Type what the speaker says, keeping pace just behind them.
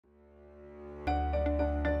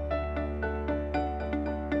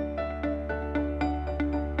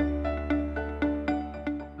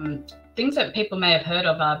things that people may have heard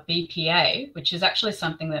of are BPA, which is actually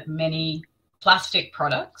something that many plastic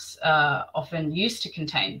products often used to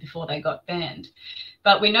contain before they got banned.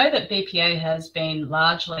 But we know that BPA has been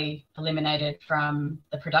largely eliminated from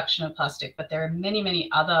the production of plastic, but there are many, many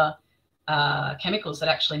other chemicals that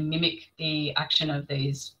actually mimic the action of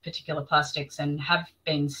these particular plastics and have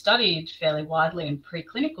been studied fairly widely in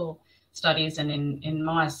preclinical studies and in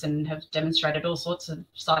mice, and have demonstrated all sorts of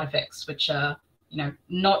side effects, which are,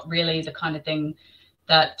 not really the kind of thing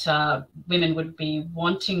that women would be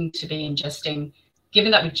wanting to be ingesting,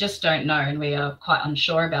 given that we just don't know and we are quite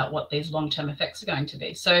unsure about what these long-term effects are going to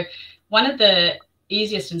be. So one of the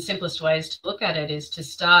easiest and simplest ways to look at it is to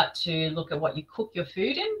start to look at what you cook your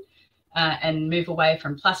food in, and move away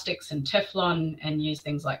from plastics and Teflon, and use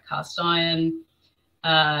things like cast iron,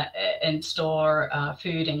 and store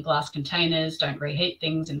food in glass containers. Don't reheat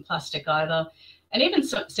things in plastic either. And even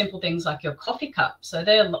simple things like your coffee cup. So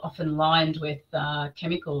they're often lined with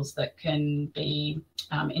chemicals that can be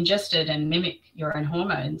ingested and mimic your own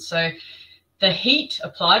hormones. So the heat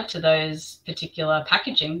applied to those particular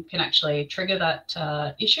packaging can actually trigger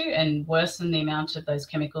that issue and worsen the amount of those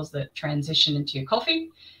chemicals that transition into your coffee.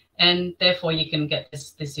 And therefore you can get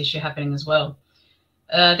this issue happening as well.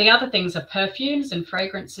 The other things are perfumes and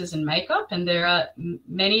fragrances and makeup, and there are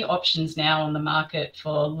many options now on the market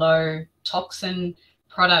for low toxin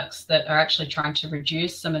products that are actually trying to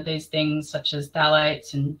reduce some of these things, such as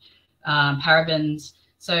phthalates and parabens.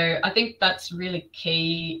 So I think that's really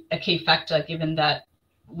a key factor, given that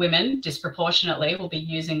women disproportionately will be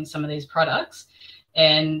using some of these products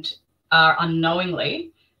and are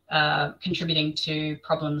unknowingly contributing to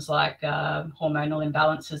problems like hormonal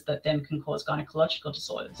imbalances that then can cause gynecological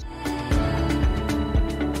disorders.